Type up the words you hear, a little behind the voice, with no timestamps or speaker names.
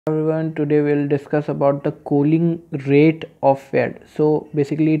Everyone, today we'll discuss about the cooling rate of weld. So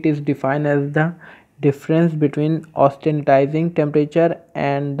basically it is defined as the difference between austenitizing temperature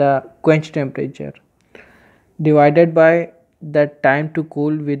and the quench temperature divided by the time to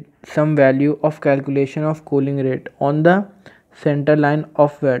cool with some value of calculation of cooling rate on the center line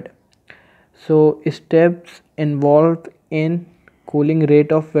of weld. So steps involved in cooling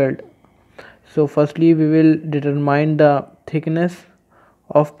rate of weld. So firstly we will determine the thickness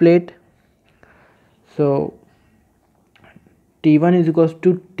of plate. So T1 is equals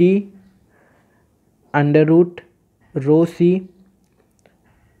to T under root rho C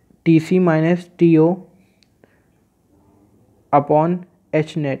Tc minus To upon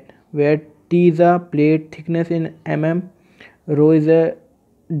H net, where T is a plate thickness in mm, rho is a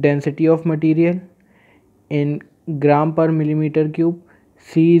density of material in gram per millimeter cube,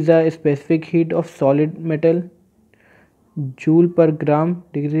 C is a specific heat of solid metal, joule per gram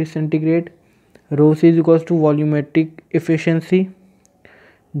degree centigrade, rho C is equals to volumetric efficiency,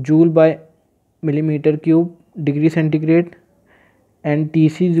 joule by millimeter cube degree centigrade, and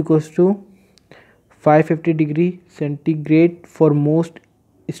Tc is equals to 550 degree centigrade for most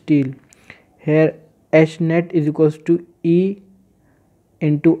steel. Here H net is equals to E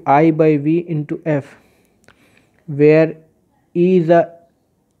into I by V into F, where E is a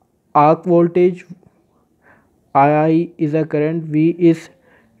arc voltage, I is a current, V is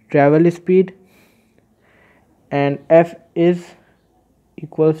travel speed, and F is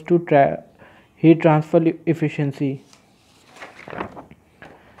equals to heat transfer efficiency.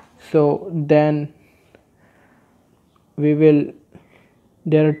 So then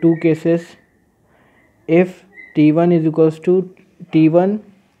there are two cases. If T1 is equals to T1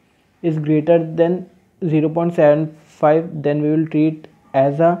 is greater than 0.75, then we will treat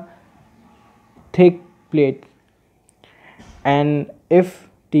as a thick plate, and if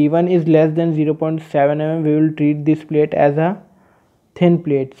T1 is less than 0.7 mm, we will treat this plate as a thin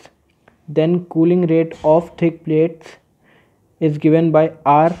plates. Then cooling rate of thick plates is given by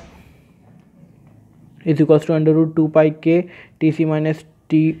R is equals to under root 2 pi k Tc minus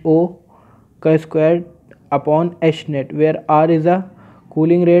To का square upon H net, where R is a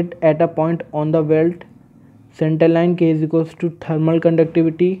cooling rate at a point on the weld center line, K is equals to thermal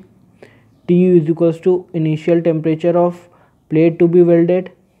conductivity, Tu is equals to initial temperature of plate to be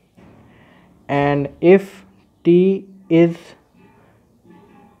welded, and if T is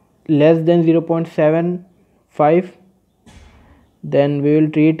less than 0.75, then we will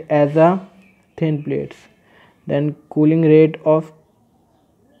treat as a thin plates. Then cooling rate of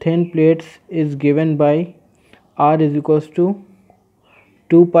thin plates is given by R is equals to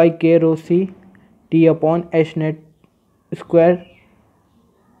 2 pi k rho C T upon H net square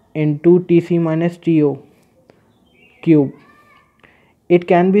into Tc minus To cube. It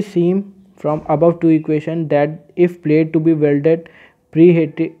can be seen from above two equations that if plate to be welded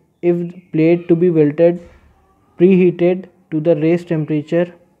preheated to the raised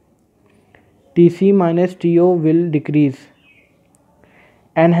temperature, Tc minus To will decrease,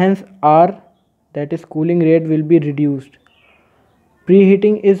 and hence R, that is cooling rate, will be reduced.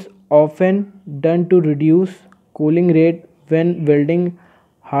 Preheating is often done to reduce cooling rate when welding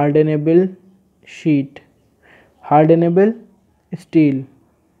hardenable steel.